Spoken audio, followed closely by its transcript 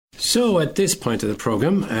So at this point of the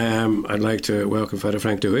programme, I'd like to welcome Father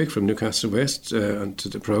Frank Duhigg from Newcastle West onto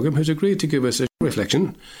the programme, who's agreed to give us a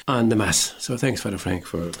reflection on the Mass. So thanks, Father Frank,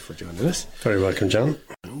 for joining us. Very welcome, John.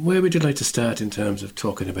 Where would you like to start in terms of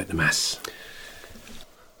talking about the Mass?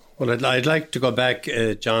 Well, I'd like to go back,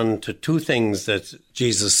 John, to two things that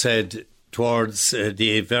Jesus said towards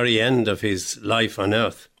the very end of his life on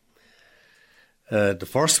earth. The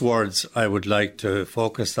first words I would like to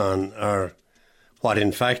focus on are what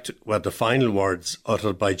in fact were the final words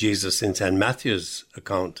uttered by Jesus in St. Matthew's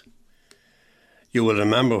account. You will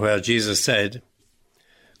remember where Jesus said,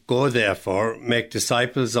 "Go therefore, make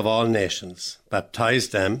disciples of all nations, baptize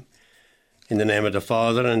them in the name of the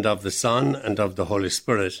Father and of the Son and of the Holy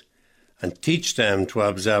Spirit, and teach them to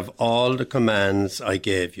observe all the commands I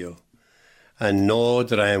gave you, and know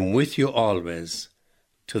that I am with you always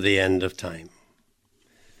to the end of time."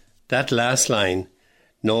 That last line,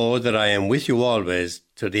 "know that I am with you always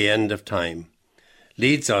to the end of time,"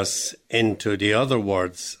 leads us into the other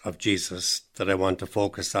words of Jesus that I want to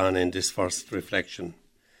focus on in this first reflection.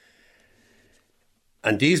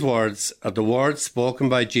 And these words are the words spoken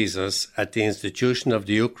by Jesus at the institution of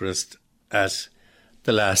the Eucharist at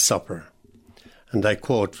the Last Supper. And I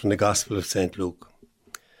quote from the Gospel of St. Luke.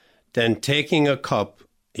 "Then taking a cup,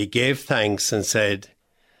 he gave thanks and said,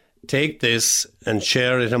 'Take this and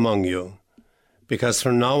share it among you, because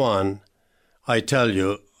from now on, I tell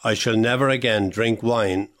you, I shall never again drink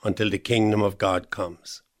wine until the kingdom of God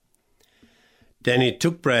comes.' Then he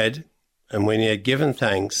took bread, and when he had given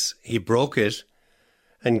thanks, he broke it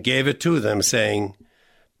and gave it to them, saying,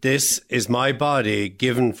 'This is my body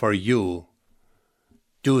given for you.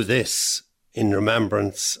 Do this in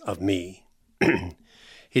remembrance of me.'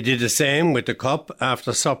 He did the same with the cup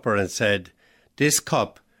after supper and said, 'This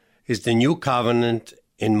cup is the new covenant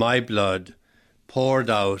in my blood, poured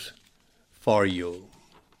out for you.'"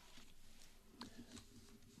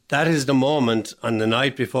 That is the moment on the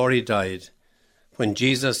night before he died when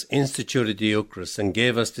Jesus instituted the Eucharist and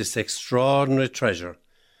gave us this extraordinary treasure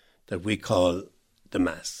that we call the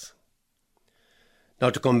Mass. Now,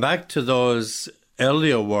 to come back to those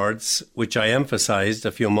earlier words which I emphasized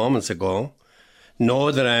a few moments ago,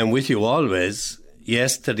 "know that I am with you always,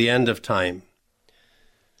 yes, to the end of time."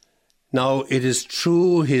 Now, it is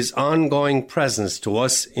through his ongoing presence to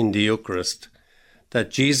us in the Eucharist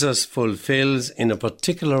that Jesus fulfills in a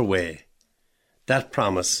particular way that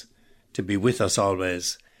promise to be with us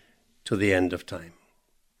always to the end of time.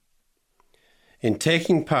 In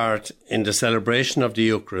taking part in the celebration of the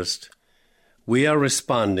Eucharist, we are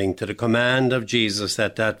responding to the command of Jesus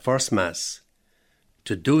at that first Mass,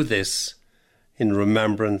 to do this in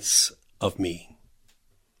remembrance of me.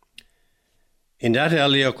 In that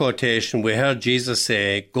earlier quotation, we heard Jesus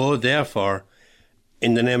say, "Go therefore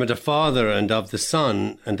in the name of the Father and of the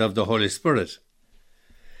Son and of the Holy Spirit."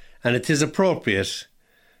 And it is appropriate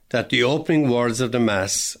that the opening words of the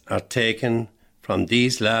Mass are taken from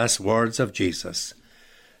these last words of Jesus,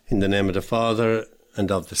 "In the name of the Father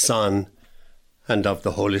and of the Son and of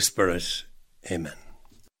the Holy Spirit. Amen."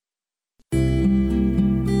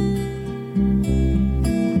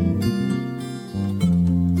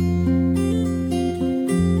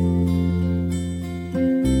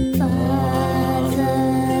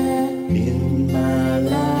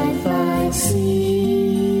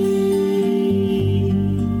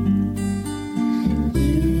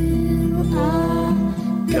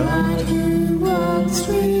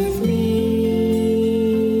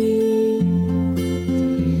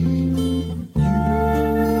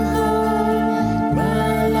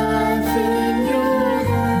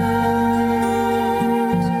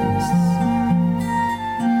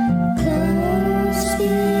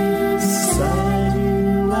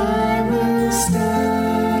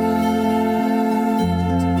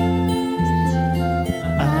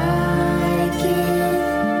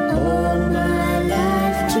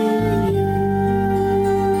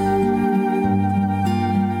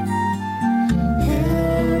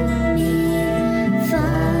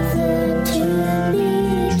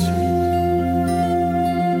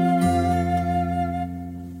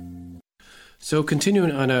 So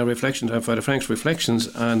continuing on our reflections, on Father Frank's reflections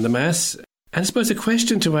on the Mass, and I suppose a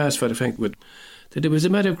question to ask Father Frank would, that it was a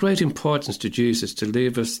matter of great importance to Jesus to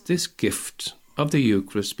leave us this gift of the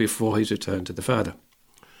Eucharist before his return to the Father.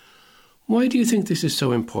 Why do you think this is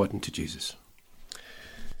so important to Jesus?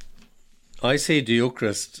 I see the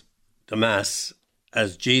Eucharist, the Mass,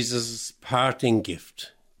 as Jesus' parting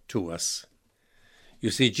gift to us.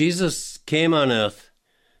 You see, Jesus came on earth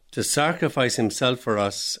to sacrifice himself for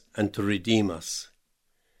us and to redeem us.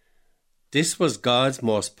 This was God's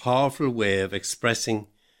most powerful way of expressing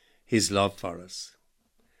his love for us.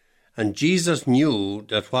 And Jesus knew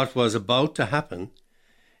that what was about to happen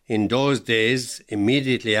in those days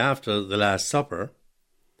immediately after the Last Supper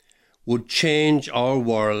would change our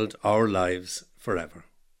world, our lives forever.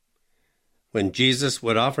 When Jesus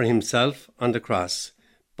would offer himself on the cross,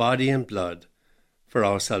 body and blood, for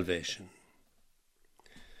our salvation.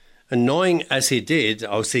 And knowing as he did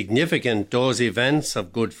how significant those events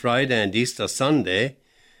of Good Friday and Easter Sunday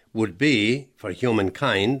would be for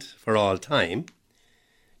humankind for all time,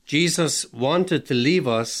 Jesus wanted to leave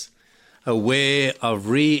us a way of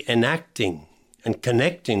reenacting and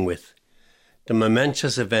connecting with the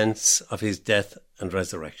momentous events of his death and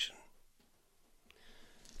resurrection.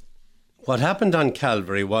 What happened on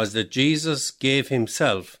Calvary was that Jesus gave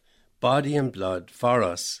himself, body and blood, for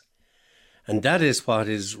us, and that is what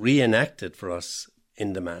is reenacted for us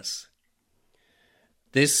in the Mass.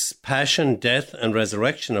 This passion, death, and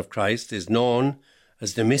resurrection of Christ is known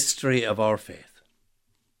as the mystery of our faith.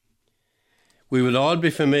 We will all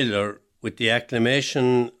be familiar with the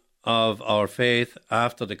acclamation of our faith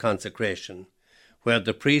after the consecration, where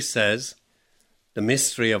the priest says, "The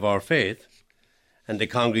mystery of our faith," and the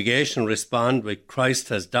congregation respond with, "Christ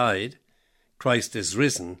has died, Christ is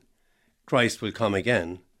risen, Christ will come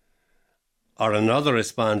again." Or another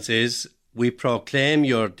response is, "We proclaim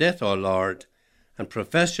your death, O Lord, and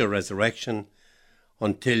profess your resurrection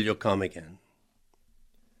until you come again."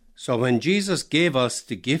 So when Jesus gave us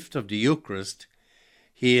the gift of the Eucharist,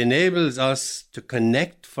 he enables us to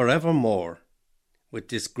connect forevermore with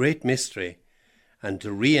this great mystery and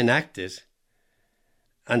to reenact it.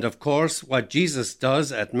 And of course, what Jesus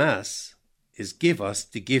does at Mass is give us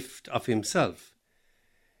the gift of himself,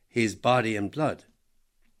 his body and blood.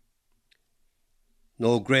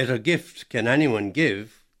 No greater gift can anyone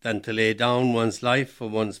give than to lay down one's life for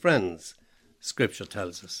one's friends, Scripture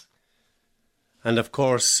tells us. And of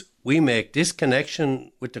course, we make this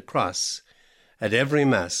connection with the cross at every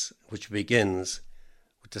Mass, which begins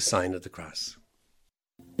with the sign of the cross.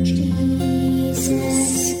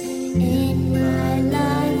 Jesus, in my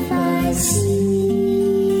life I see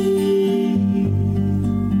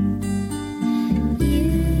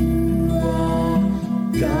you are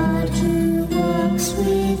God who walks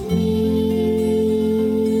with me.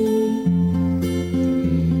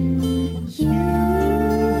 You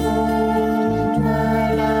hold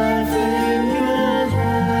my life in your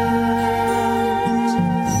hands.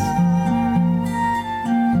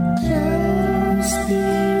 Close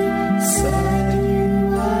beside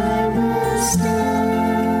you I will stand.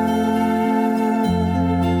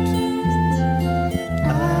 I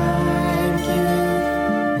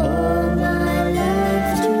give all my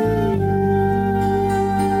life to you.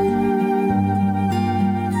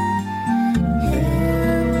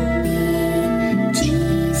 Help me,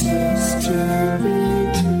 Jesus, to be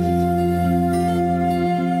true.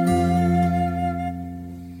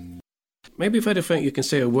 Maybe, Father Frank, you can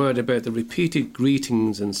say a word about the repeated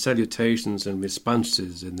greetings and salutations and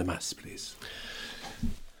responses in the Mass, please.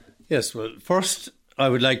 Yes, well, first I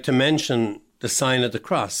would like to mention the sign of the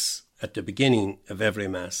cross at the beginning of every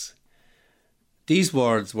Mass. These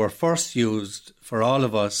words were first used for all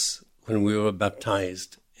of us when we were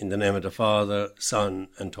baptized in the name of the Father, Son,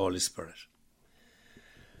 and Holy Spirit.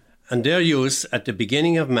 And their use at the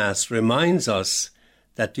beginning of Mass reminds us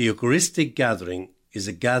that the Eucharistic gathering is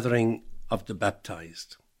a gathering of the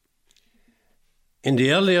baptized. In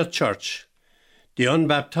the earlier church, the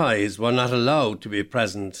unbaptized were not allowed to be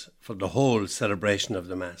present for the whole celebration of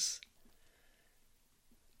the Mass.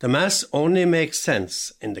 The Mass only makes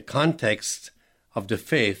sense in the context of the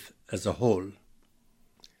faith as a whole.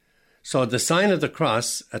 So the sign of the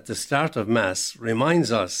cross at the start of Mass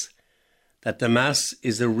reminds us that the Mass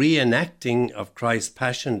is a reenacting of Christ's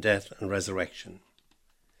passion, death, and resurrection.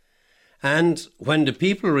 And when the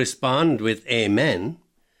people respond with Amen,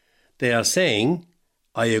 they are saying,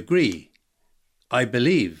 I agree, I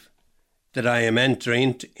believe that I am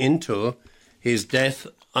entering into his death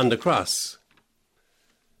on the cross.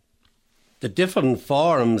 The different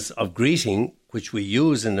forms of greeting which we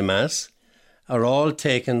use in the Mass are all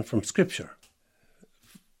taken from Scripture,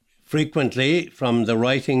 frequently from the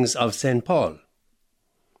writings of St. Paul.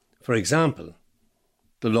 For example,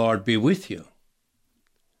 the Lord be with you.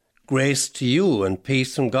 Grace to you and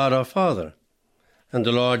peace from God our Father and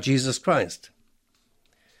the Lord Jesus Christ.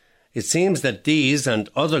 It seems that these and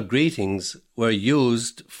other greetings were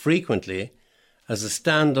used frequently as a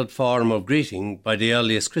standard form of greeting by the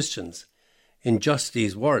earliest Christians in just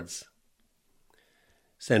these words.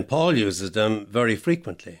 St. Paul uses them very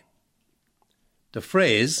frequently. The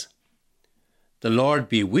phrase, the Lord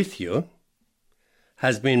be with you,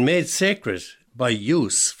 has been made sacred by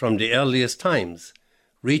use from the earliest times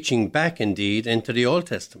reaching back indeed into the Old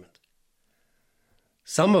Testament.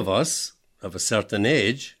 Some of us of a certain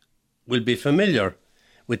age will be familiar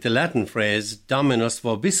with the Latin phrase Dominus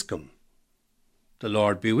vobiscum, the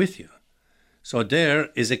Lord be with you. So there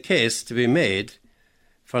is a case to be made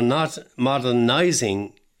for not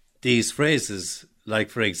modernizing these phrases, like,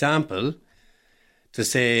 for example, to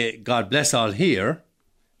say, God bless all here,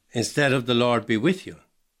 instead of the Lord be with you.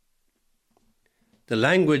 The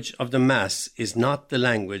language of the Mass is not the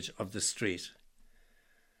language of the street.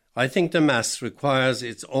 I think the Mass requires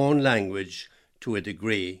its own language to a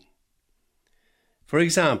degree. For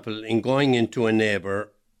example, in going into a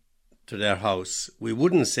neighbour to their house, we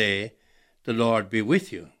wouldn't say, the Lord be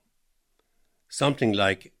with you. Something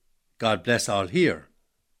like, God bless all here,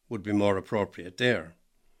 would be more appropriate there.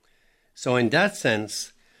 So in that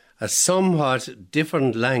sense, a somewhat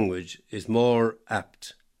different language is more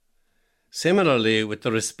apt. Similarly, with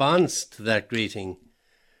the response to that greeting,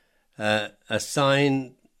 a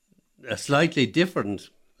slightly different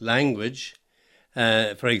language,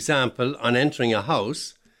 for example, on entering a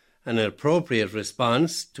house, an appropriate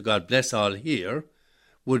response to God bless all here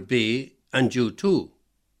would be, and you too.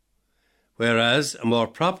 Whereas a more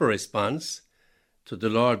proper response to the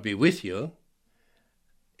Lord be with you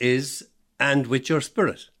is, and with your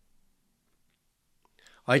spirit.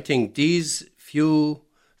 I think these few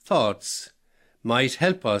thoughts might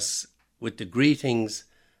help us with the greetings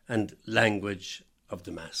and language of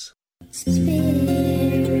the Mass. Spirit,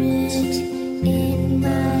 in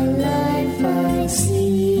my life I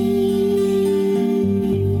see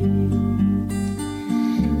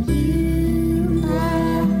you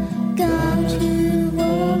are God who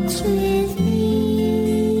walks with me.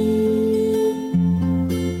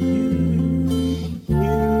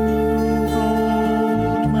 You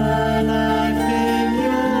hold my life in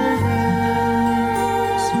your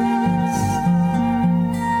hands.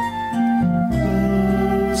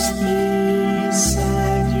 Close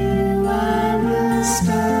beside you I will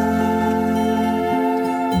stand.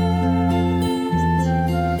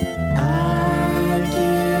 I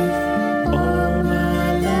give all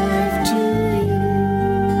my life to you.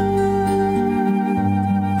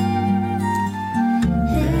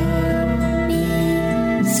 Help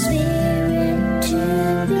me, Spirit,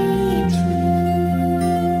 to be true.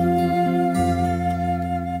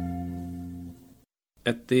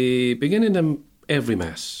 At the beginning of every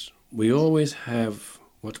Mass, we always have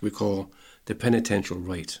what we call the penitential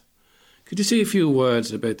rite. Could you say a few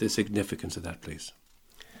words about the significance of that, please?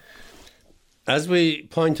 As we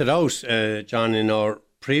pointed out, John, in our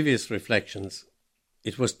previous reflections,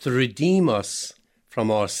 it was to redeem us from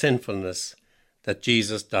our sinfulness that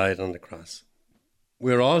Jesus died on the cross.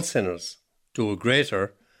 We're all sinners to a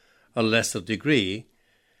greater or lesser degree,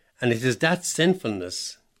 and it is that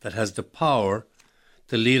sinfulness that has the power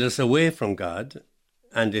to lead us away from God,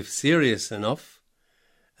 and if serious enough,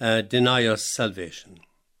 deny us salvation.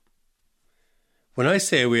 When I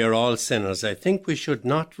say we are all sinners, I think we should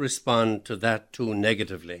not respond to that too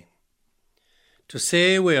negatively. To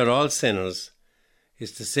say we are all sinners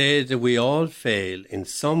is to say that we all fail in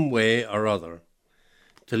some way or other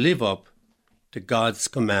to live up to God's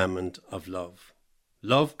commandment of love.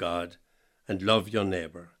 Love God and love your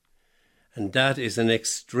neighbour. And that is an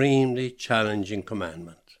extremely challenging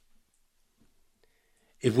commandment.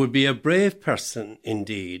 It would be a brave person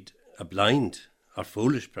indeed, a blind or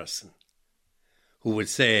foolish person, who would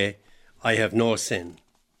say, I have no sin.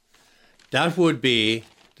 That would be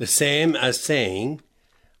the same as saying,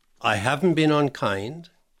 I haven't been unkind,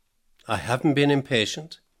 I haven't been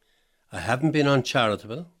impatient, I haven't been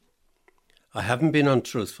uncharitable, I haven't been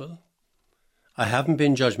untruthful, I haven't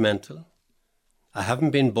been judgmental, I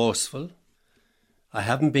haven't been boastful, I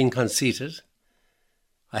haven't been conceited,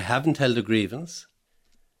 I haven't held a grievance,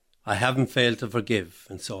 I haven't failed to forgive,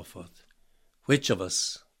 and so forth. Which of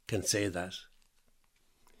us can say that?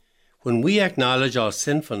 When we acknowledge our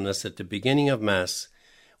sinfulness at the beginning of Mass,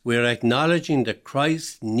 we are acknowledging that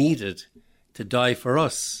Christ needed to die for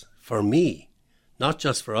us, for me, not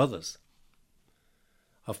just for others.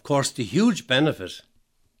 Of course, the huge benefit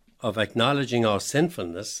of acknowledging our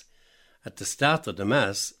sinfulness at the start of the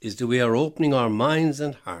Mass is that we are opening our minds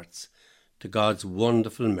and hearts to God's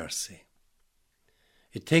wonderful mercy.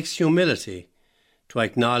 It takes humility to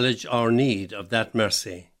acknowledge our need of that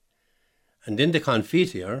mercy. And in the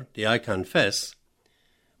Confiteor, the I Confess,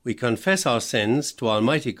 we confess our sins to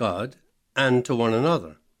Almighty God and to one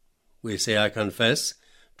another. We say, I confess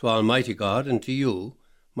to Almighty God and to you,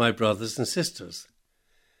 my brothers and sisters.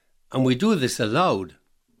 And we do this aloud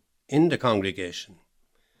in the congregation.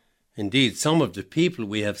 Indeed, some of the people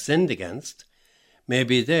we have sinned against may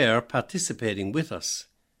be there participating with us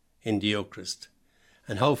in the Eucharist.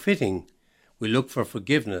 And how fitting we look for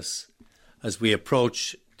forgiveness as we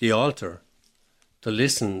approach the altar to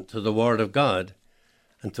listen to the Word of God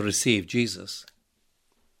and to receive Jesus.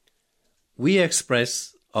 We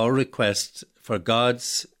express our request for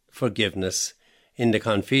God's forgiveness in the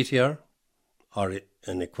Confiteor, or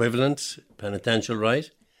an equivalent penitential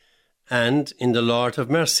rite, and in the Lord of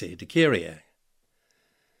Mercy, the Kyrie.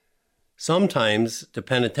 Sometimes the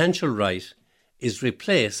penitential rite is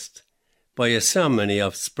replaced by a ceremony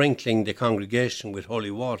of sprinkling the congregation with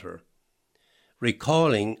holy water,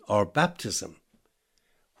 recalling our baptism,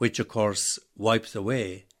 which of course wipes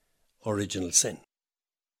away original sin.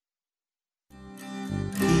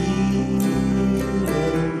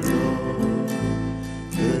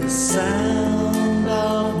 The sound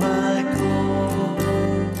of my call.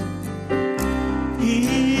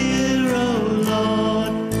 Hear, O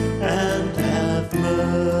Lord, and have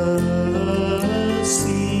mercy.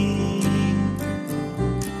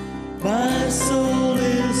 My soul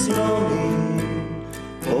is longing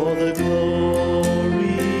for the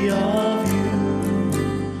glory of you.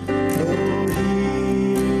 Oh,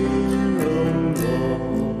 hear, O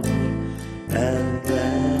Lord, and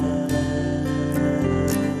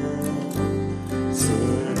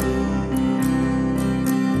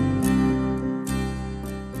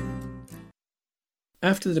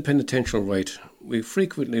After the penitential rite, we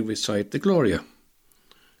frequently recite the Gloria.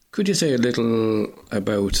 Could you say a little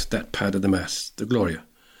about that part of the Mass, the Gloria?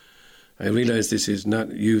 I realise this is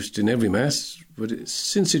not used in every Mass, but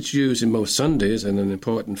since it's used in most Sundays and in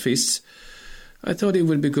important feasts, I thought it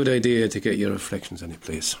would be a good idea to get your reflections on it,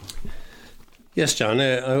 please. Yes, John,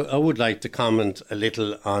 I would like to comment a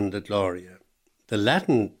little on the Gloria. The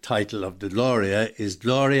Latin title of the Gloria is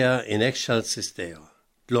Gloria in excelsis Deo,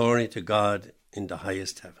 glory to God in the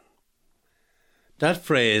highest heaven. That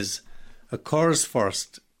phrase occurs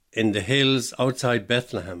first in the hills outside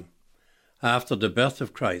Bethlehem after the birth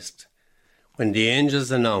of Christ, when the angels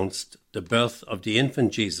announced the birth of the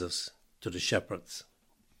infant Jesus to the shepherds.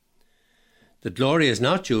 The Gloria is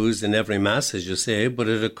not used in every Mass, as you say, but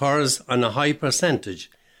it occurs on a high percentage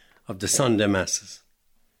of the Sunday Masses.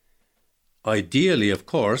 Ideally, of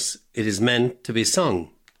course, it is meant to be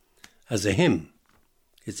sung as a hymn.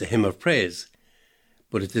 It's a hymn of praise,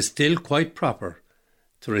 but it is still quite proper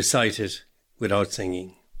to recite it without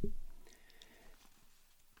singing.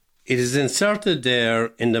 It is inserted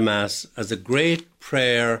there in the Mass as a great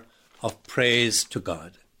prayer of praise to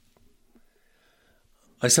God.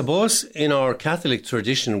 I suppose in our Catholic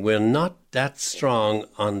tradition we're not that strong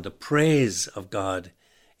on the praise of God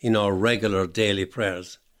in our regular daily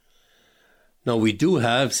prayers. Now, we do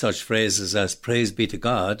have such phrases as praise be to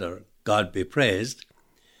God or God be praised,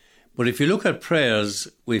 but if you look at prayers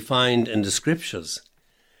we find in the Scriptures,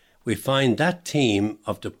 we find that theme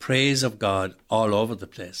of the praise of God all over the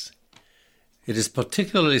place. It is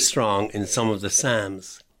particularly strong in some of the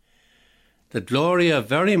Psalms. The Gloria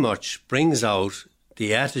very much brings out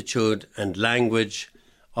the attitude and language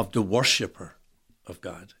of the worshipper of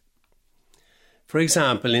God. For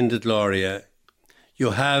example, in the Gloria,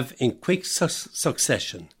 you have in quick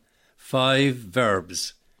succession 5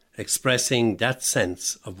 verbs expressing that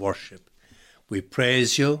sense of worship. We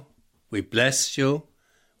praise you, we bless you,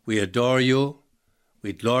 we adore you,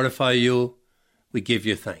 we glorify you, we give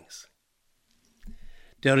you thanks.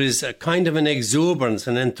 There is a kind of an exuberance,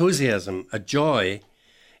 an enthusiasm, a joy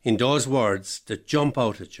in those words that jump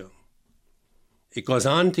out at you. It goes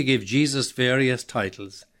on to give Jesus various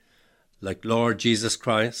titles, like Lord Jesus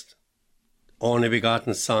Christ, Only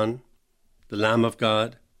Begotten Son, the Lamb of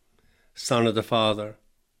God, Son of the Father,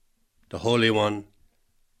 the Holy One,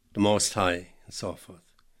 the Most High, and so forth.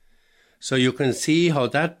 So you can see how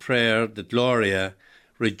that prayer, the Gloria,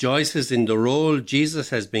 rejoices in the role Jesus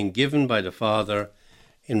has been given by the Father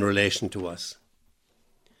in relation to us.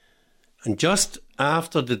 And just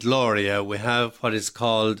after the Gloria, we have what is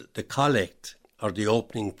called the Collect, or the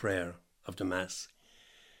opening prayer of the Mass.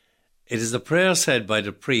 It is a prayer said by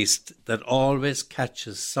the priest that always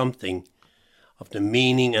catches something of the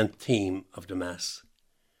meaning and theme of the Mass.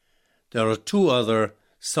 There are 2 other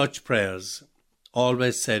such prayers,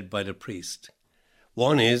 always said by the priest.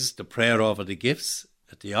 One is the prayer over the gifts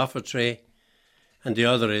at the offertory, and the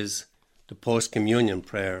other is the post-communion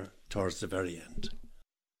prayer towards the very end.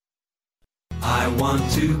 I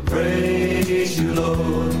want to praise you,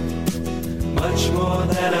 Lord, much more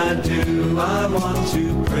than I do. I want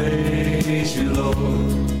to praise you, Lord,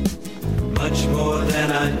 much more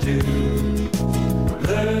than I do.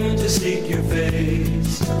 Learn to seek your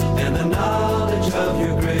face and the knowledge of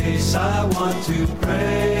your grace. I want to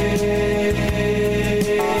praise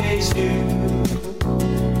you.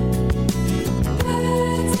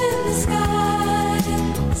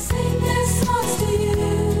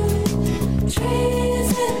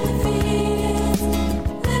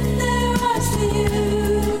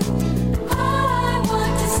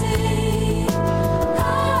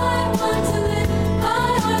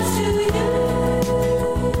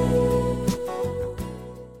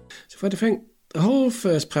 Father Frank, the whole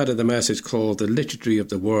first part of the Mass is called the Liturgy of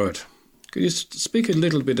the Word. Could you speak a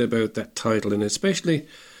little bit about that title, and especially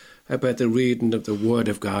about the reading of the Word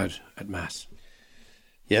of God at Mass?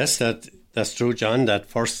 Yes, that's true, John. That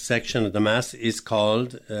first section of the Mass is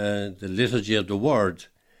called the Liturgy of the Word.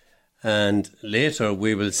 And later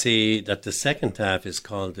we will see that the second half is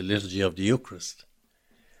called the Liturgy of the Eucharist.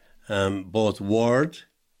 Both Word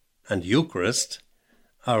and Eucharist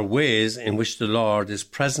are ways in which the Lord is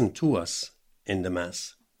present to us in the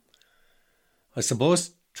Mass. I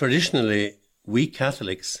suppose traditionally we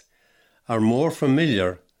Catholics are more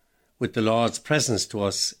familiar with the Lord's presence to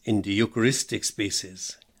us in the Eucharistic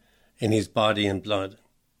species, in his body and blood.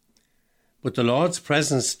 But the Lord's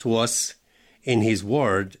presence to us in his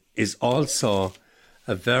Word is also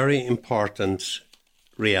a very important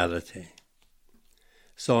reality.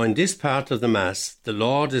 So in this part of the Mass, the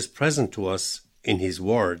Lord is present to us in his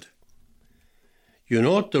Word. You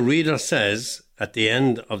note the reader says at the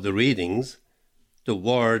end of the readings, the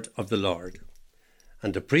Word of the Lord.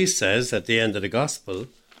 And the priest says at the end of the Gospel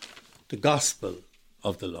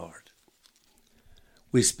of the Lord.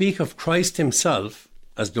 We speak of Christ himself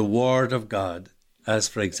as the Word of God, as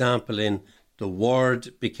for example in the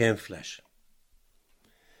Word became flesh.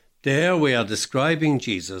 There we are describing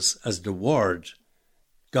Jesus as the Word,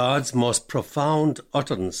 God's most profound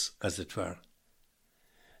utterance, as it were.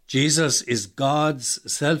 Jesus is God's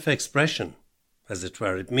self-expression, as it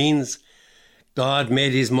were. It means God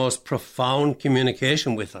made his most profound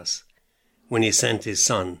communication with us when he sent his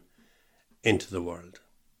Son into the world.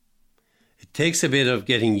 It takes a bit of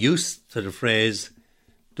getting used to the phrase,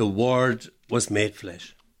 the Word was made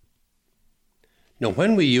flesh. Now,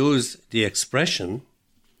 when we use the expression,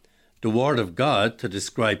 the Word of God, to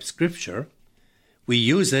describe Scripture, we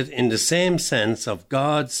use it in the same sense of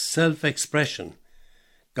God's self-expression,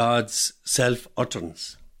 God's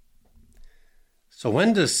self-utterance. So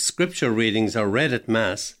when the Scripture readings are read at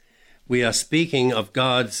Mass, we are speaking of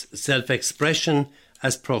God's self-expression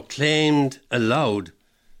as proclaimed aloud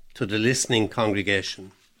to the listening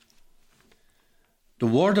congregation. The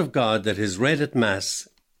Word of God that is read at Mass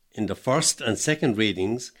in the first and second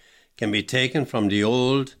readings can be taken from the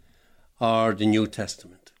Old or the New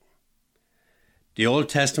Testament. The Old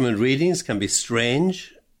Testament readings can be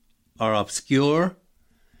strange or obscure,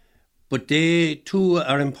 but they too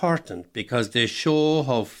are important because they show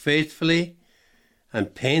how faithfully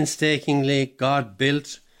and painstakingly God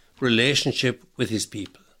built relationship with his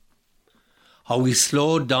people. How he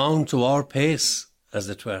slowed down to our pace, as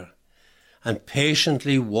it were, and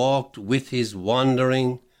patiently walked with his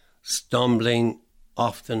wandering, stumbling,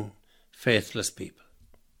 often faithless people.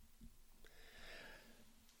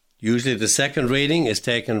 Usually the second reading is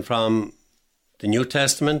taken from the New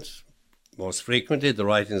Testament, most frequently the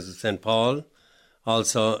writings of St. Paul,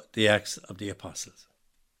 also the Acts of the Apostles,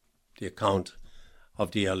 the account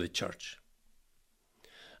of the early church.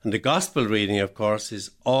 And the Gospel reading, of course,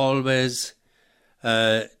 is always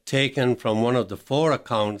taken from one of the four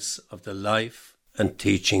accounts of the life and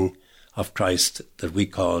teaching of Christ that we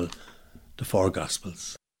call the four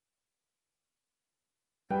Gospels.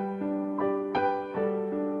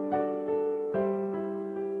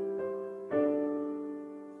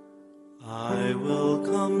 I will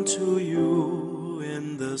come to you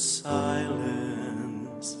in the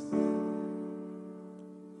silence.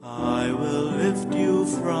 I will lift you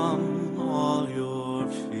from all your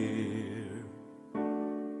fear.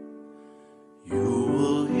 You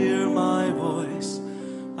will hear my voice.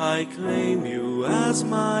 I claim you as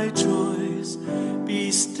my choice.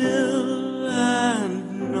 Be still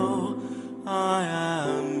and know I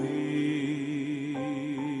am here.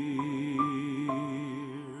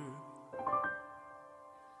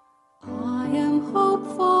 I am hope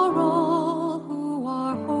for all who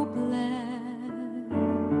are hopeless.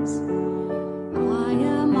 I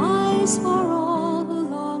am eyes for all who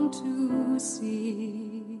long to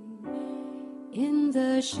see. In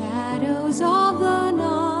the shadows of the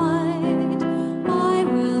night, I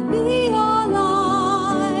will be your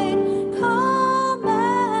light. Come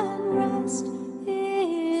and rest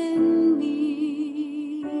in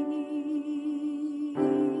me.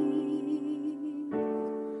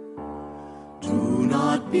 Do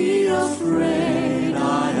not be afraid,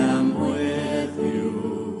 I am with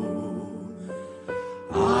you.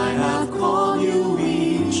 I have called you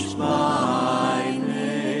each by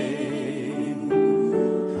name.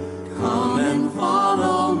 Come and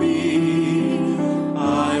follow me,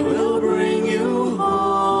 I will bring you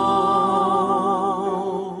home.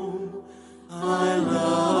 I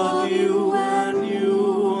love you and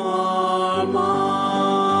you are mine.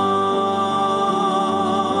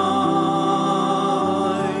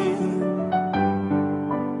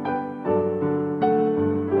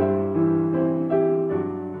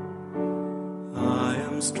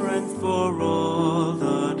 strength for all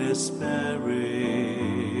the despairing.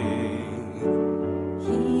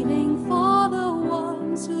 Healing for the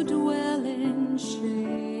ones who dwell in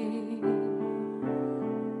shame.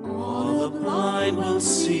 All the blind will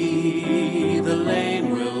see, the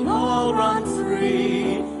lame will all run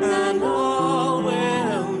free, and all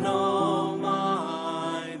will know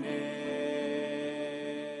my name.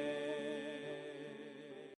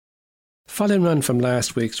 Following on from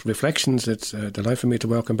last week's reflections, it's a delight for me to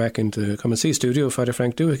welcome back into Come and See studio Father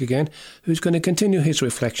Frank Duick again, who's going to continue his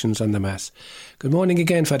reflections on the Mass. Good morning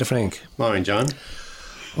again, Father Frank. Morning, John.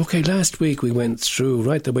 Okay, last week we went through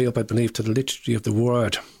right the way up, I believe, to the Liturgy of the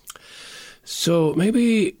Word. So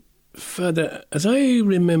maybe, Father, as I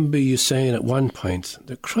remember you saying at one point,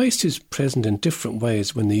 that Christ is present in different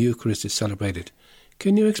ways when the Eucharist is celebrated.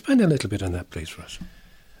 Can you expand a little bit on that, please, for us?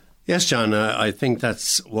 Yes, John, I think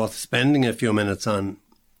that's worth spending a few minutes on.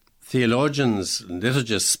 Theologians and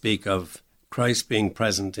liturgists speak of Christ being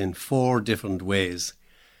present in 4 different ways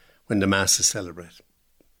when the Mass is celebrated.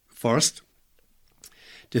 First,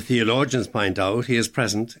 the theologians point out he is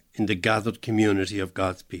present in the gathered community of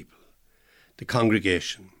God's people, the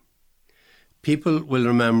congregation. People will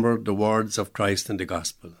remember the words of Christ in the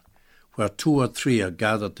Gospel, where 2 or 3 are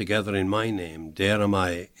gathered together in my name, there am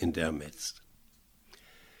I in their midst.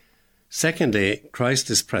 Secondly, Christ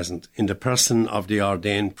is present in the person of the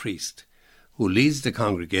ordained priest, who leads the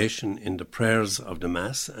congregation in the prayers of the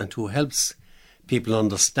Mass and who helps people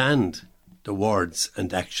understand the words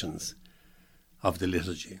and actions of the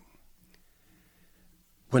liturgy.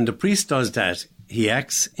 When the priest does that, he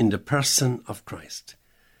acts in the person of Christ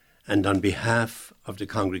and on behalf of the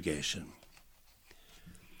congregation.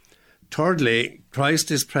 Thirdly,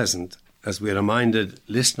 Christ is present, as we reminded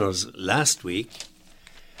listeners last week,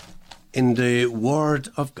 in the Word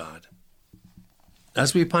of God.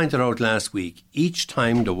 As we pointed out last week, each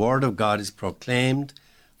time the Word of God is proclaimed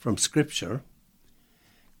from Scripture,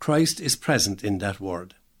 Christ is present in that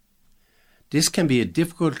Word. This can be a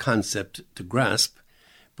difficult concept to grasp,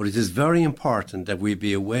 but it is very important that we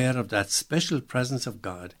be aware of that special presence of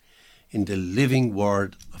God in the living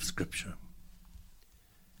Word of Scripture.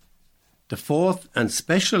 The fourth and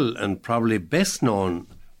special and probably best known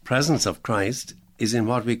presence of Christ is in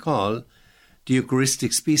what we call the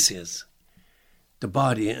Eucharistic species, the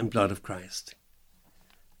body and blood of Christ.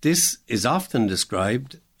 This is often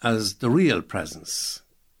described as the real presence,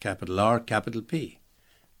 capital R, capital P,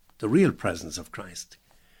 the real presence of Christ.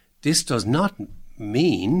 This does not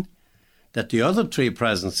mean that the other 3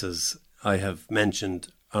 presences I have mentioned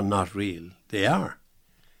are not real. They are.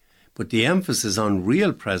 But the emphasis on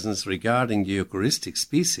real presence regarding the Eucharistic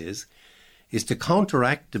species is to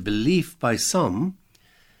counteract the belief by some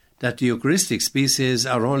that the Eucharistic species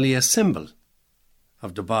are only a symbol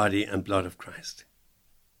of the body and blood of Christ.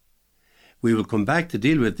 We will come back to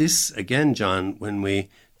deal with this again, John, when we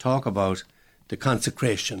talk about the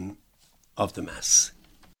consecration of the Mass.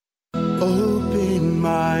 Open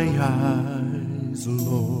my eyes,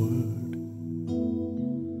 Lord.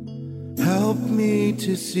 Help me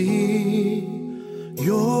to see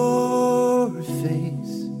your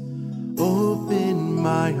face. Open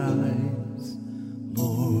my eyes,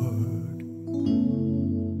 Lord.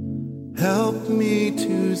 Help me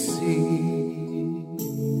to see.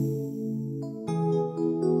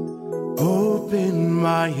 Open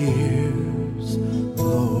my ears,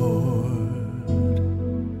 Lord.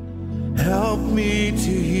 Help me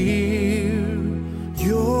to hear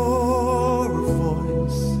your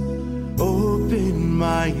voice. Open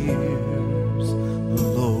my ears,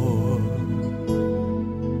 Lord.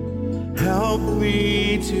 Help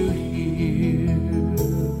me to hear.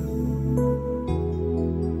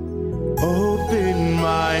 Open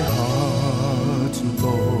my heart,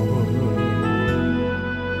 Lord.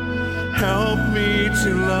 Help me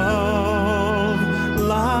to love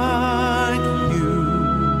like you.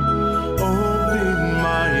 Open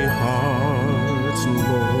my heart,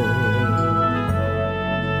 Lord.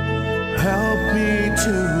 Help me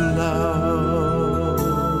to love.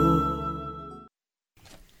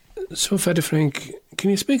 So, Father Frank, can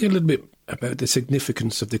you speak a little bit about the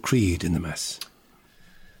significance of the Creed in the Mass?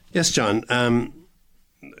 Yes, John.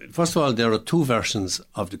 First of all, there are 2 versions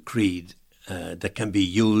of the Creed that can be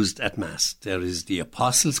used at Mass. There is the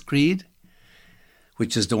Apostles' Creed,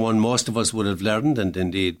 which is the one most of us would have learned and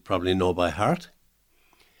indeed probably know by heart.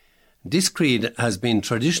 This creed has been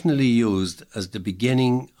traditionally used as at the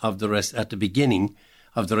beginning of the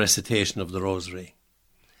recitation of the Rosary.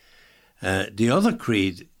 The other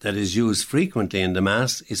creed that is used frequently in the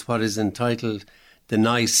Mass is what is entitled the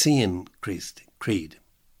Nicene Creed.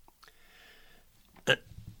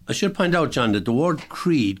 I should point out, John, that the word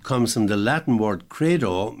creed comes from the Latin word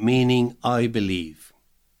credo, meaning I believe.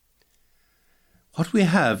 What we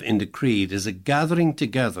have in the creed is a gathering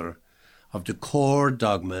together of the core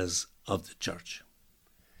dogmas of the Church.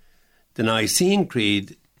 The Nicene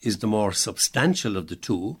Creed is the more substantial of the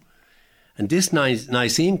two, and this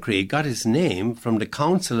Nicene Creed got its name from the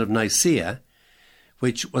Council of Nicaea,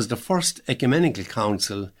 which was the first ecumenical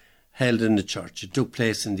council held in the Church. It took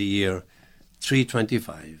place in the year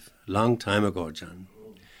 325, a long time ago, John.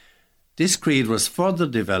 This creed was further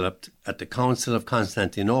developed at the Council of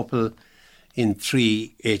Constantinople in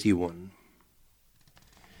 381.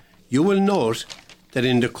 You will note that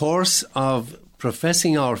in the course of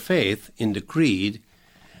professing our faith in the creed,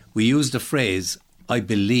 we use the phrase, I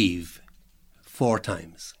believe, 4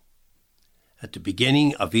 times at the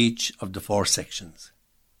beginning of each of the 4 sections.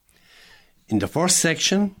 In the first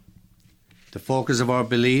section, the focus of our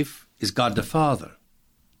belief is God the Father.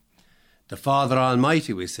 The Father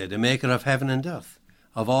Almighty, we say, the maker of heaven and earth,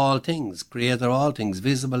 of all things, creator of all things,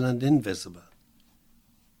 visible and invisible.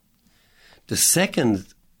 The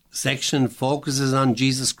second section focuses on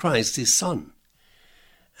Jesus Christ, his Son,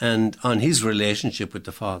 and on his relationship with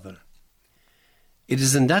the Father. It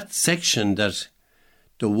is in that section that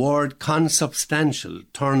the word consubstantial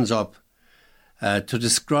turns up to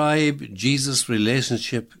describe Jesus'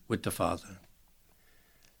 relationship with the Father.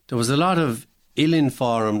 There was a lot of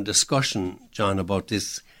ill-informed discussion, John, about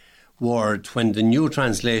this word when the new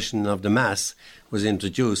translation of the Mass was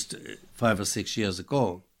introduced 5 or 6 years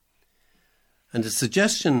ago. And the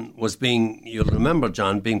suggestion was you'll remember,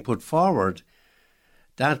 John, being put forward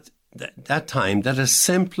that time that a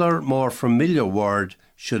simpler, more familiar word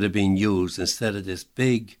should have been used instead of this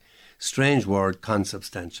big, strange word,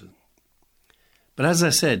 consubstantial. But as I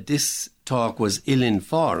said, this talk was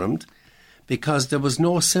ill-informed because there was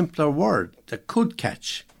no simpler word that could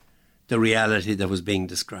catch the reality that was being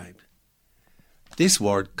described. This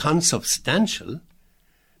word, consubstantial,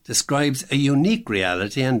 describes a unique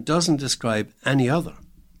reality and doesn't describe any other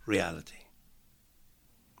reality.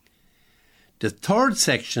 The third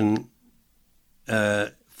section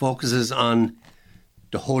focuses on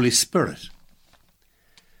the Holy Spirit.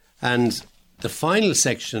 And the final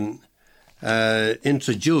section,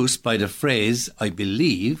 introduced by the phrase, I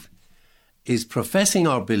believe, is professing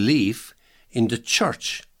our belief in the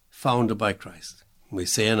church founded by Christ. We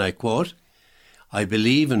say, and I quote, I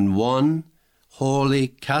believe in one holy,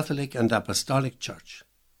 Catholic and Apostolic Church.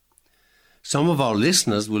 Some of our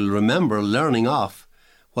listeners will remember learning off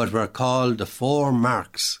what were called the 4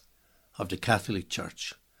 marks of the Catholic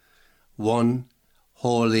Church. 1,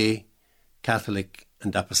 holy, Catholic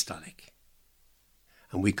and Apostolic.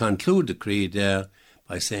 And we conclude the creed there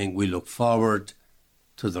by saying we look forward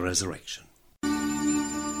to the resurrection.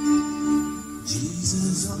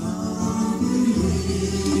 Jesus, I believe.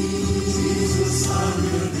 Jesus, I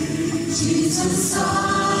believe. Jesus, I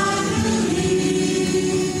believe.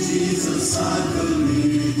 Jesus, I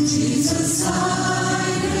believe. Jesus, I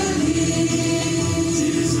believe.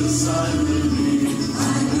 Jesus, I believe.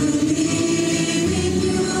 I believe in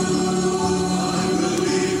you. I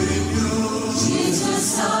believe in you.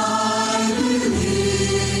 Jesus, I believe.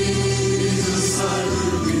 Jesus, I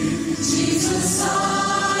believe. Jesus,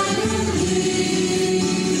 I believe.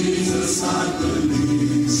 Jesus, I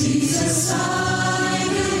believe. Jesus, I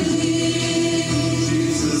believe.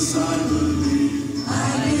 Jesus, I believe. I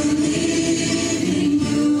believe in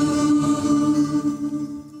you.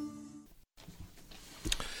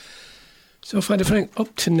 So, Father Frank,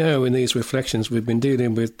 up to now in these reflections, we've been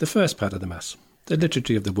dealing with the first part of the Mass, the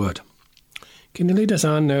liturgy of the Word. Can you lead us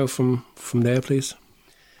on now from there, please?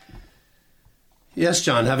 Yes,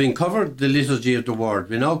 John, having covered the liturgy of the Word,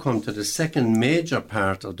 we now come to the second major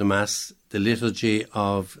part of the Mass, the liturgy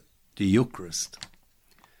of the Eucharist.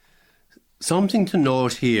 Something to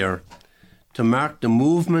note here, to mark the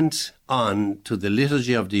movement on to the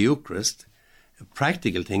liturgy of the Eucharist, a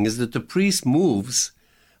practical thing, is that the priest moves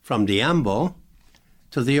from the ambo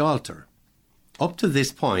to the altar. Up to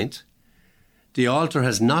this point, the altar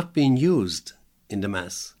has not been used in the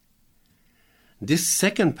Mass. This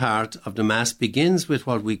second part of the Mass begins with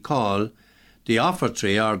what we call the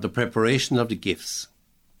offertory, or the preparation of the gifts.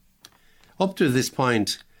 Up to this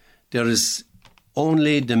point, there is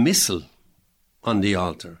only the missal on the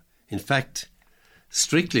altar. In fact,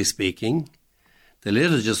 strictly speaking, the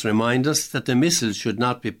liturgists remind us that the missal should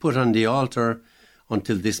not be put on the altar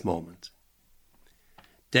until this moment.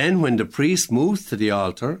 Then, when the priest moves to the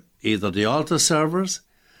altar, either the altar servers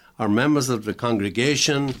or members of the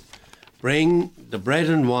congregation bring the bread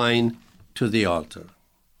and wine to the altar.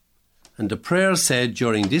 And the prayer said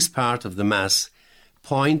during this part of the Mass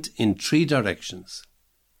point in three directions.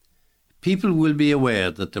 People will be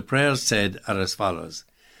aware that the prayers said are as follows.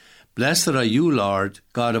 Blessed are you, Lord,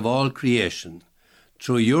 God of all creation.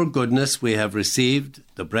 Through your goodness we have received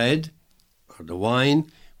the bread or the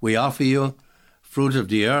wine. We offer you fruit of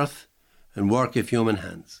the earth and work of human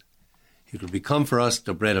hands. It will become for us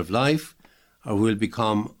the bread of life, or will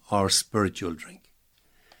become our spiritual drink.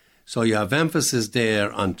 So you have emphasis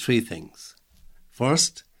there on three things.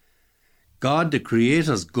 First, God the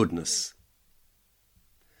Creator's goodness.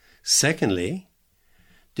 Secondly,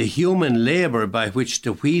 the human labour by which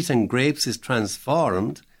the wheat and grapes is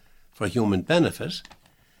transformed for human benefit.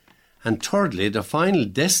 And thirdly, the final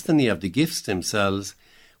destiny of the gifts themselves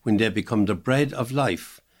when they become the bread of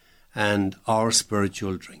life and our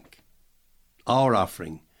spiritual drink. Our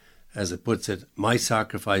offering, as it puts it, my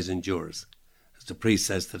sacrifice endures, as the priest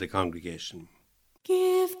says to the congregation.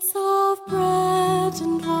 Gifts of bread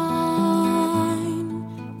and wine,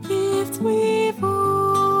 gifts we've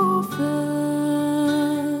offered,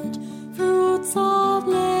 fruits of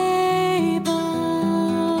labour,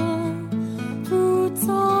 fruits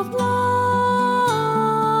of love,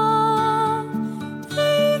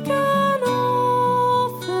 taken,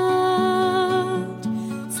 offered,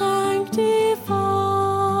 sanctified,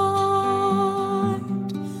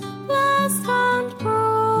 blessed and broken,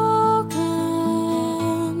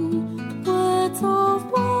 words of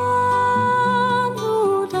one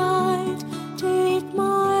who died. Take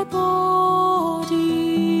my body,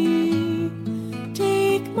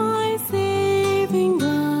 take my saving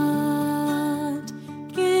blood,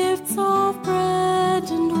 gifts of bread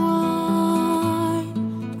and wine,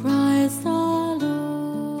 Christ our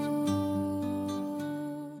Lord.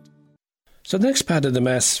 So the next part of the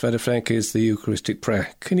Mass, Father Frank, is the Eucharistic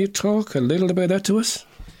prayer. Can you talk a little about that to us?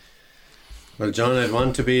 Well, John, I'd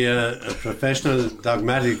want to be a professional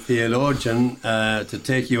dogmatic theologian to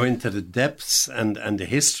take you into the depths and the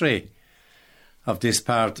history of this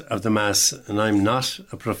part of the Mass, and I'm not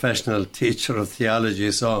a professional teacher of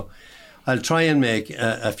theology, so I'll try and make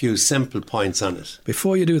a few simple points on it.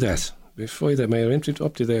 Before you do that, may I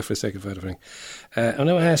interrupt you there for a second, Father Frank? I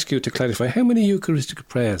now ask you to clarify, how many Eucharistic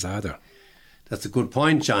prayers are there? That's a good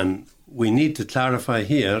point, John. We need to clarify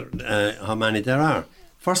here how many there are.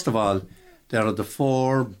 First of all, there are the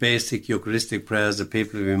four basic Eucharistic prayers that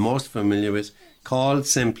people will be most familiar with, called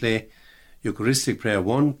simply Eucharistic prayer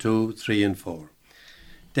 1, 2, 3 and 4.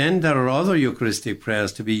 Then there are other Eucharistic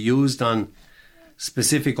prayers to be used on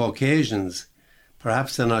specific occasions.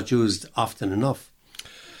 Perhaps they're not used often enough.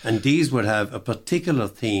 And these would have a particular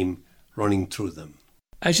theme running through them.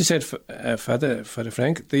 As you said, Father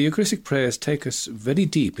Frank, the Eucharistic prayers take us very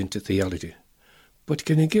deep into theology. But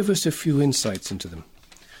can you give us a few insights into them?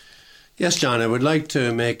 Yes, John, I would like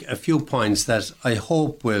to make a few points that I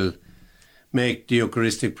hope will make the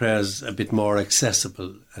Eucharistic prayers a bit more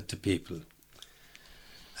accessible to people.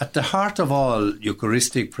 At the heart of all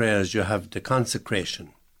Eucharistic prayers, you have the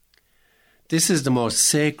consecration. This is the most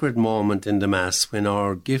sacred moment in the Mass when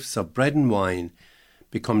our gifts of bread and wine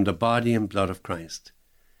become the body and blood of Christ.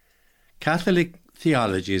 Catholic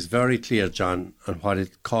theology is very clear, John, on what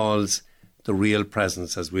it calls the real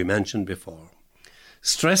presence, as we mentioned before,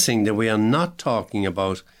 stressing that we are not talking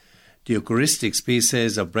about the Eucharistic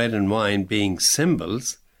species of bread and wine being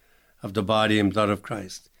symbols of the body and blood of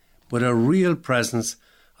Christ, but a real presence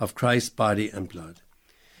of Christ's body and blood.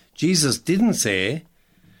 Jesus didn't say,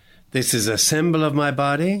 "This is a symbol of my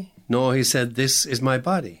body." No, he said, "This is my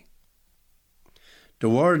body." The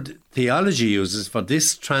word theology uses for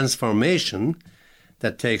this transformation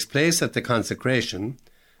that takes place at the consecration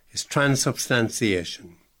is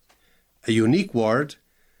transubstantiation, a unique word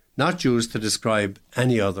not used to describe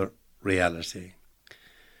any other reality.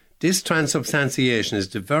 This transubstantiation is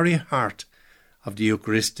the very heart of the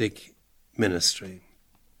Eucharistic ministry.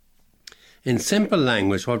 In simple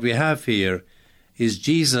language, what we have here is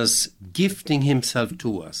Jesus gifting himself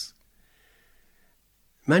to us.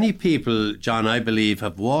 Many people, John, I believe,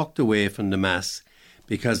 have walked away from the Mass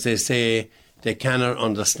because they say they cannot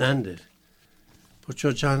understand it. But,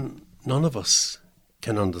 John, none of us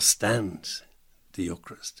can understand the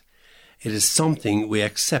Eucharist. It is something we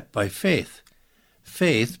accept by faith.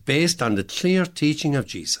 Faith based on the clear teaching of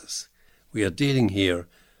Jesus. We are dealing here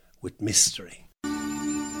with mystery.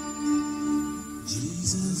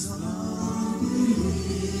 Jesus, I believe.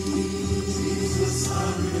 Jesus,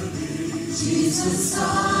 I believe. Jesus,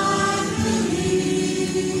 I believe.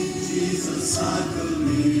 Jesus, I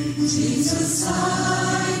believe. Jesus, I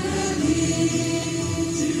believe.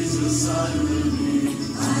 Jesus, I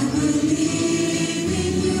believe. I believe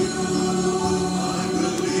in you. I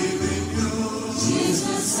believe in you.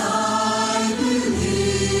 Jesus, I believe.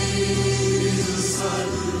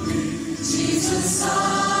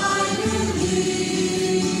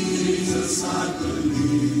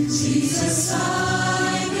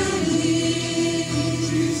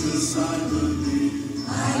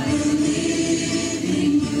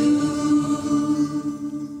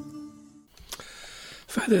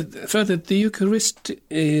 Father, the Eucharist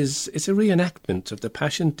is a reenactment of the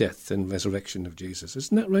passion, death and resurrection of Jesus.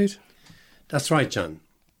 Isn't that right? That's right, John.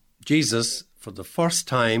 Jesus, for the first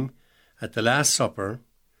time at the Last Supper,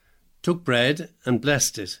 took bread and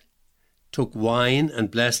blessed it, took wine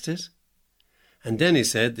and blessed it, and then he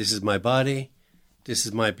said, "This is my body, this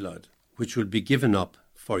is my blood, which will be given up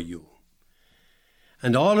for you."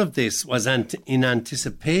 And all of this was in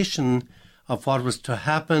anticipation of what was to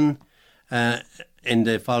happen in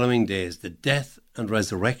the following days, the death and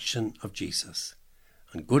resurrection of Jesus.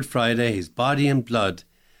 On Good Friday, his body and blood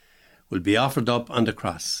will be offered up on the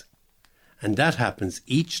cross. And that happens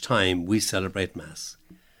each time we celebrate Mass.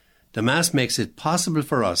 The Mass makes it possible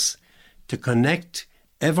for us to connect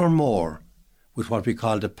ever more with what we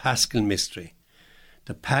call the Paschal Mystery,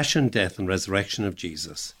 the passion, death and resurrection of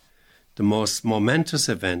Jesus, the most momentous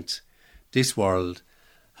event this world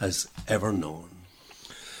has ever known.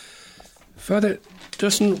 Father,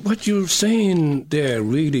 doesn't what you're saying there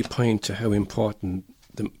really point to how important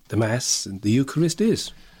the Mass and the Eucharist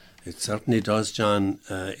is? It certainly does, John.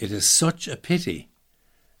 It is such a pity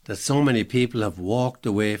that so many people have walked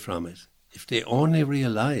away from it. If they only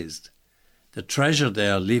realised the treasure they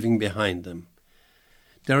are leaving behind them.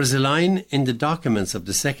 There is a line in the documents of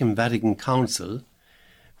the Second Vatican Council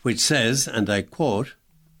which says, and I quote,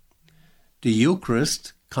 "The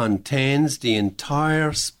Eucharist contains the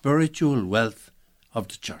entire spiritual wealth of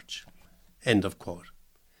the Church." End of quote.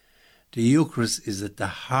 The Eucharist is at the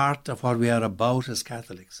heart of what we are about as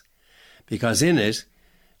Catholics, because in it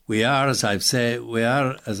we are, as I've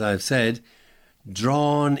said,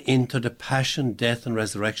 drawn into the passion, death and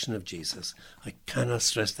resurrection of Jesus. I cannot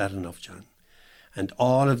stress that enough, John. And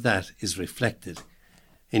all of that is reflected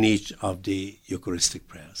in each of the Eucharistic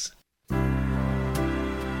prayers.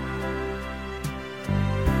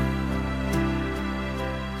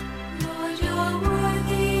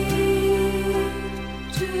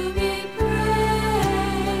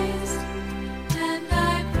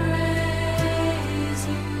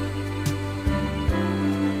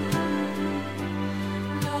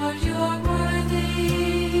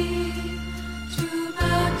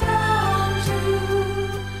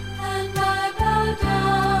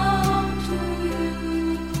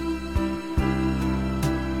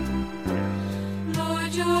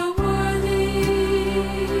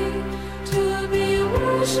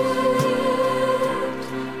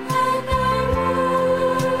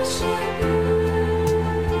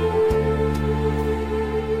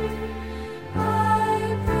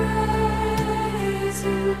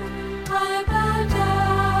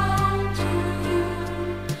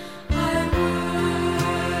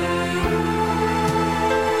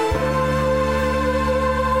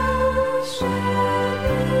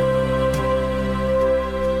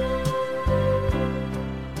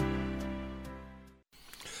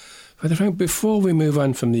 Father Frank, before we move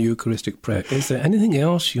on from the Eucharistic prayer, is there anything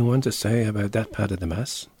else you want to say about that part of the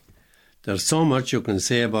Mass? There's so much you can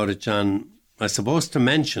say about it, John. I'm supposed to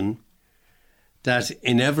mention that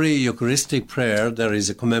in every Eucharistic prayer there is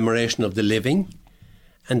a commemoration of the living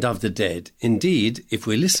and of the dead. Indeed, if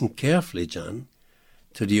we listen carefully, John,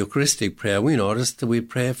 to the Eucharistic prayer, we notice that we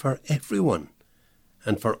pray for everyone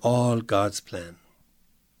and for all God's plan.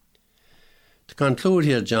 To conclude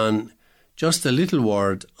here, John, just a little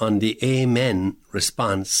word on the Amen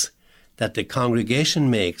response that the congregation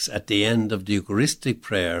makes at the end of the Eucharistic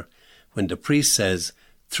prayer when the priest says,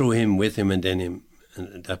 "Through him, with him and in him,"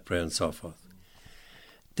 and that prayer and so forth.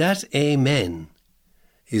 That Amen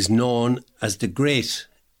is known as the Great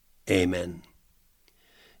Amen.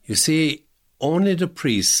 You see, only the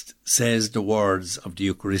priest says the words of the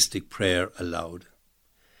Eucharistic prayer aloud.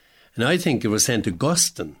 And I think it was St.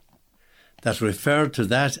 Augustine that referred to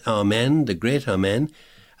that Amen, the Great Amen,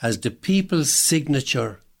 as the people's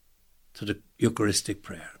signature to the Eucharistic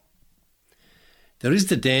prayer. There is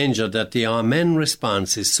the danger that the Amen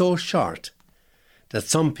response is so short that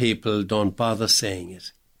some people don't bother saying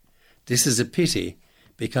it. This is a pity,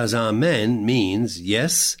 because Amen means,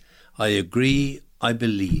 yes, I agree, I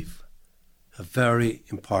believe. A very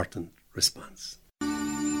important response.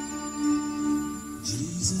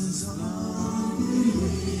 Jesus, I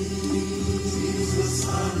believe.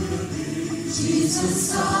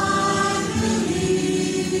 Jesus, I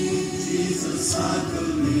believe. Jesus, I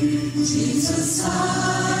believe. Jesus,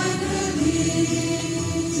 I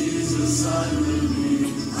believe. Jesus, I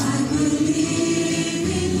believe. I believe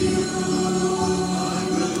in you. I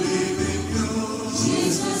believe in you.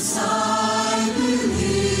 Jesus, I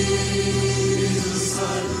believe. Jesus, I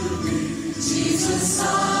believe. Jesus, I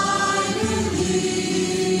believe.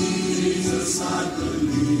 Jesus, I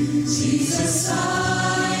believe. Jesus, I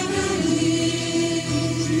believe.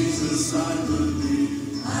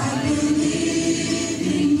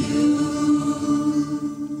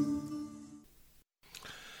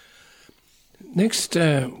 Next,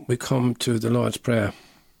 we come to the Lord's Prayer,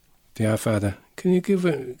 the Our Father. Can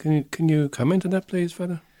you comment on that, please,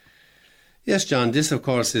 Father? Yes, John, this, of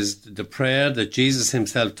course, is the prayer that Jesus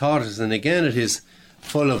himself taught us. And again, it is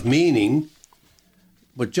full of meaning,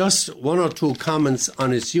 but just one or two comments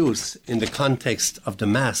on its use in the context of the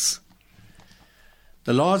Mass.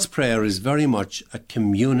 The Lord's Prayer is very much a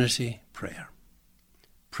community prayer,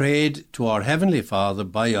 prayed to our Heavenly Father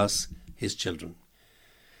by us, his children.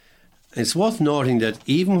 It's worth noting that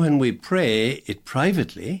even when we pray it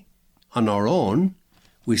privately, on our own,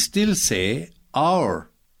 we still say our.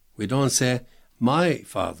 We don't say my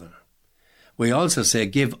Father. We also say,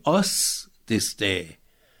 give us this day.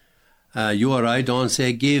 You or I don't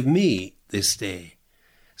say, give me this day.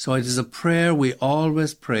 So it is a prayer we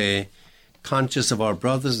always pray, conscious of our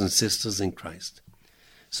brothers and sisters in Christ.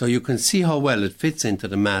 So you can see how well it fits into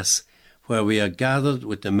the Mass, where we are gathered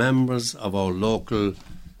with the members of our local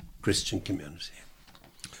Christian community.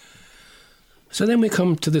 So then we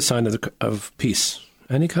come to the sign of peace.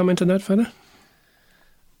 Any comment on that, Father?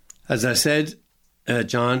 As I said,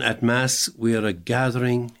 John, at Mass we are a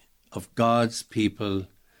gathering of God's people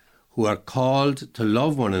who are called to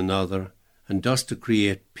love one another and thus to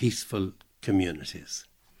create peaceful communities.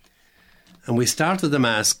 And we started the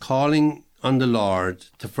Mass calling on the Lord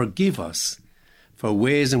to forgive us for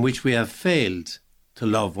ways in which we have failed to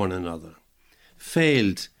love one another,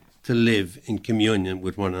 failed to live in communion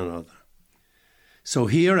with one another. So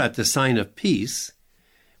here at the sign of peace,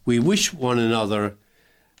 we wish one another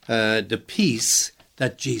the peace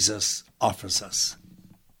that Jesus offers us.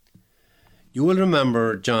 You will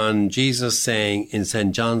remember, John, Jesus saying in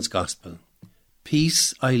St. John's Gospel,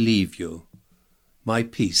 "Peace I leave you, my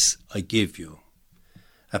peace I give you.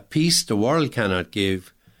 A peace the world cannot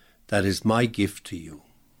give, that is my gift to you."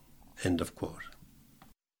 End of quote.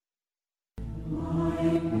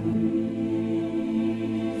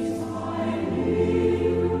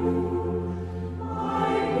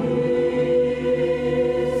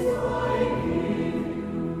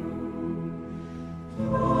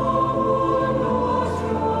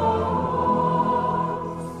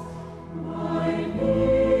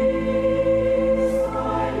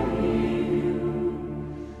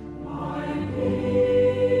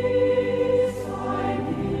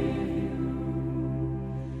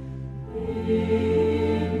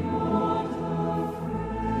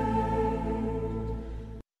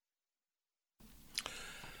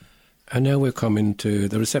 And now we're coming to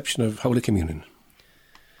the reception of Holy Communion.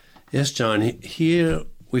 Yes, John, here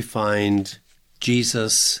we find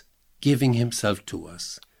Jesus giving himself to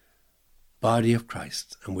us, body of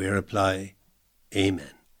Christ, and we reply,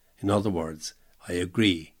 Amen. In other words, I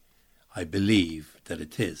agree, I believe that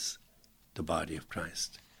it is the body of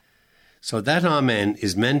Christ. So that Amen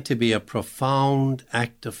is meant to be a profound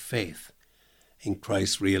act of faith in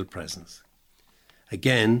Christ's real presence.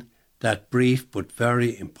 Again, that brief but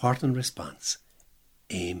very important response,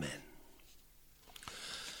 Amen.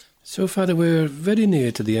 So, Father, we're very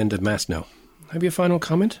near to the end of Mass now. Have you a final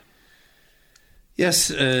comment? Yes,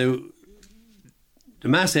 the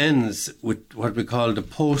Mass ends with what we call the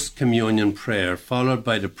post-communion prayer, followed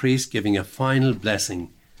by the priest giving a final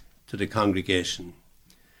blessing to the congregation.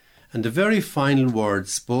 And the very final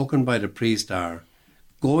words spoken by the priest are,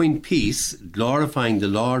 "Go in peace, glorifying the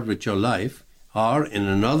Lord with your life," or, in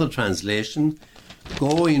another translation,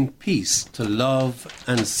 "Go in peace to love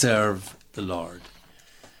and serve the Lord."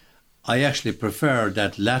 I actually prefer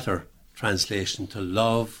that latter translation, to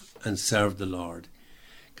love and serve the Lord.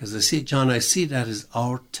 Because I see, John, I see that as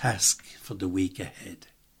our task for the week ahead.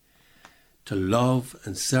 To love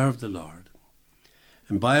and serve the Lord.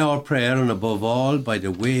 And by our prayer, and above all, by the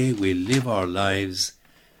way we live our lives,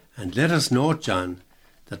 and let us note, John,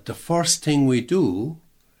 that the first thing we do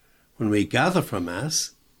when we gather for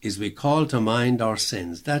Mass is we call to mind our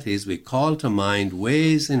sins. That is, we call to mind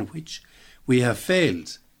ways in which we have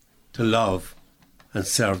failed to love and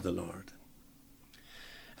serve the Lord.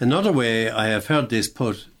 Another way I have heard this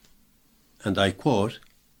put, and I quote,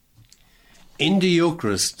 "In the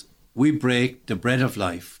Eucharist we break the bread of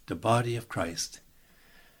life, the body of Christ.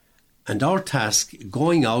 And our task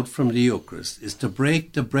going out from the Eucharist is to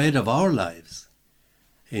break the bread of our lives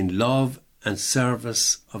in love and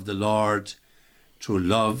service of the Lord, through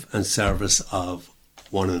love and service of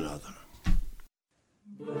one another."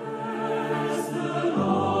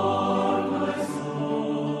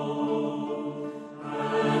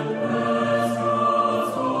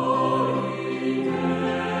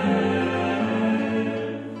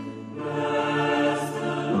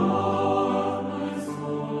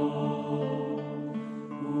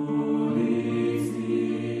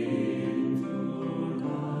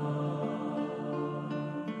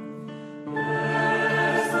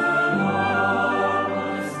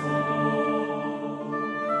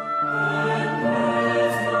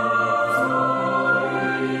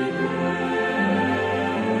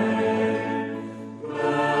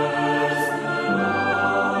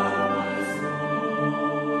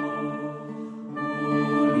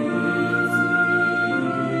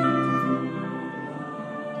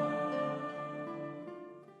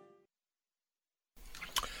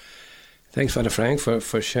 Thanks, Father Frank,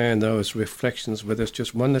 for sharing those reflections with us.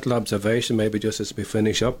 Just one little observation, maybe just as we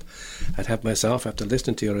finish up. I'd have myself, after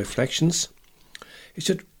listening to your reflections, it's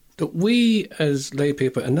that we as lay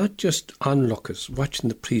people are not just onlookers watching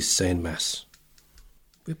the priest saying Mass.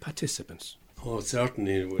 We're participants. Oh,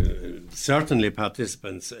 certainly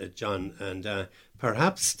participants, John. And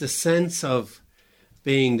perhaps the sense of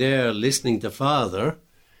being there, listening to Father,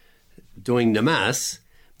 doing the Mass,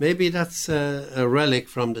 maybe that's a relic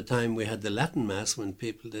from the time we had the Latin Mass when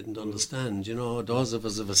people didn't understand. You know, those of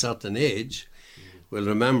us of a certain age will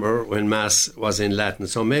remember when Mass was in Latin.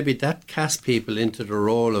 So maybe that cast people into the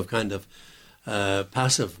role of kind of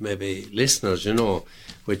passive, maybe, listeners, you know,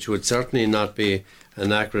 which would certainly not be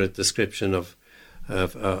an accurate description of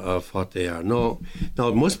what they are. No, now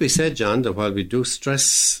it must be said, John, that while we do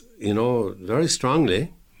stress, you know, very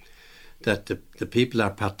strongly that the people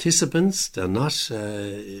are participants, they're not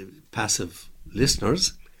passive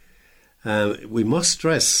listeners, we must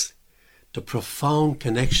stress the profound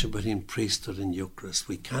connection between priesthood and Eucharist.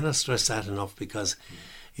 We cannot stress that enough, because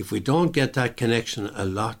if we don't get that connection, a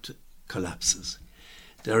lot collapses.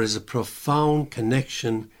 There is a profound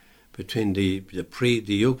connection between the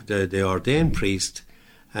ordained priest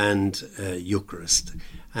and Eucharist,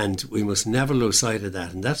 and we must never lose sight of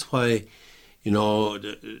that. And that's why, you know,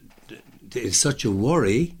 it's such a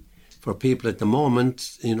worry for people at the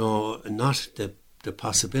moment, you know, not the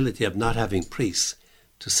possibility of not having priests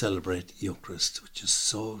to celebrate Eucharist, which is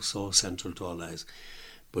so central to our lives.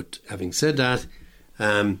 But having said that,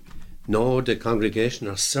 no, the congregation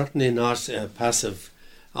are certainly not passive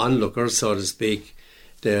onlookers, so to speak.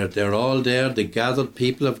 They're all there, the gathered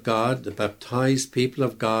people of God, the baptized people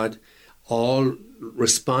of God, all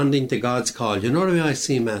responding to God's call. You know the way I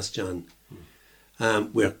see Mass, John?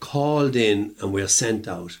 We're called in and we're sent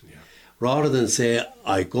out. Yeah. Rather than say,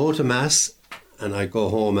 I go to Mass and I go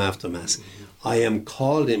home after Mass. I am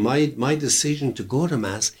called in. My decision to go to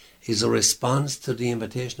Mass is a response to the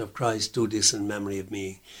invitation of Christ, do this in memory of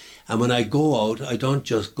me. And when I go out, I don't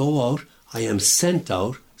just go out, I am sent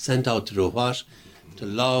out to do what? To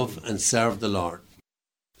love and serve the Lord.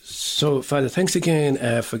 So, Father, thanks again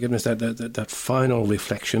for giving us that final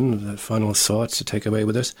reflection, that final thoughts to take away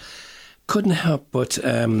with us. Couldn't help but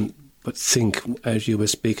think, as you were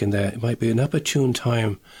speaking there, it might be an opportune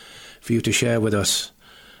time for you to share with us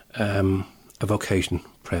a vocation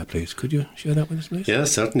prayer, please. Could you share that with us, please? Yeah,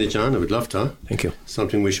 certainly, John. I would love to. Thank you.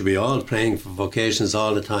 Something we should be all praying for vocations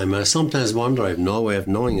all the time. I sometimes wonder, I have no way of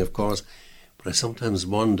knowing, of course, but I sometimes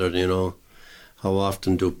wonder, you know, how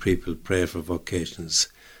often do people pray for vocations?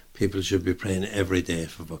 People should be praying every day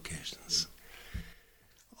for vocations.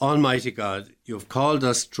 Almighty God, you have called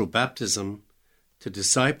us through baptism to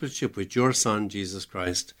discipleship with your Son, Jesus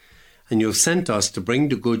Christ, and you have sent us to bring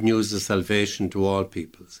the good news of salvation to all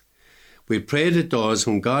peoples. We pray that those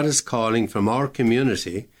whom God is calling from our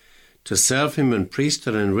community to serve him in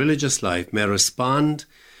priesthood and religious life may respond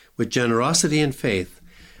with generosity and faith,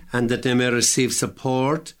 and that they may receive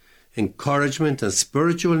support, encouragement and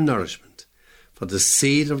spiritual nourishment for the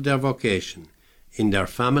seed of their vocation in their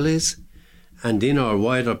families and in our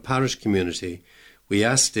wider parish community. We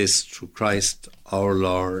ask this through Christ our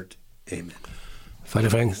Lord. Amen. Father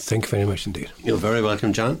Frank, thank you very much indeed. You're very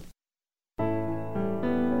welcome, John.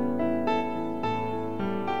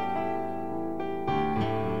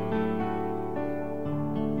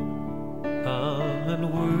 Come and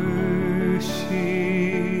worship,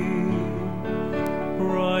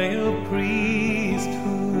 royal priesthood.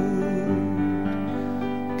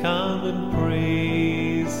 Come and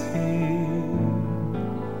praise him,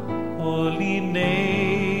 holy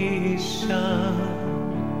nation.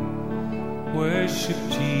 Worship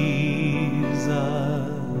Jesus,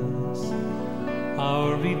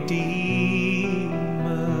 our Redeemer.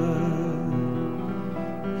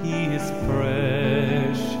 He is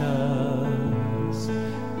precious,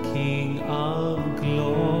 King of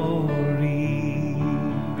glory.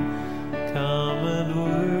 Come and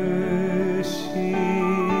worship,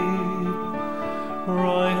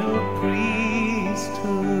 royal priesthood.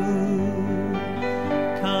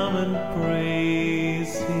 Come and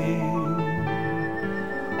praise him,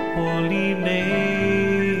 holy nation.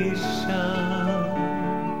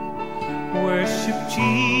 Worship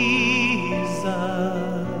Jesus,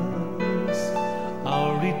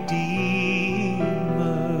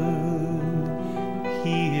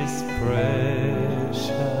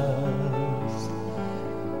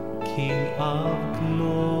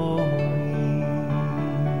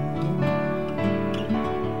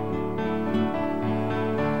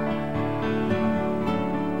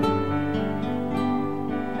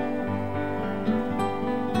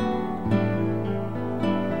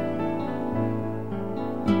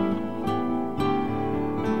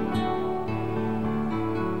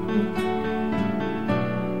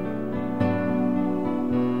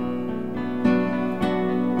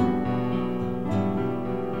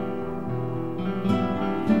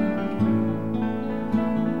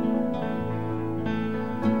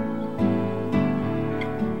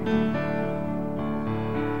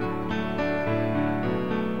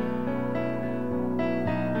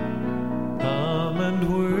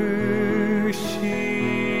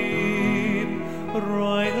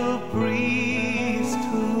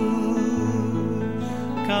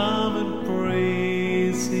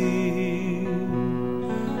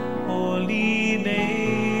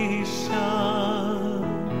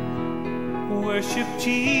 worship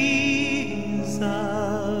Jesus.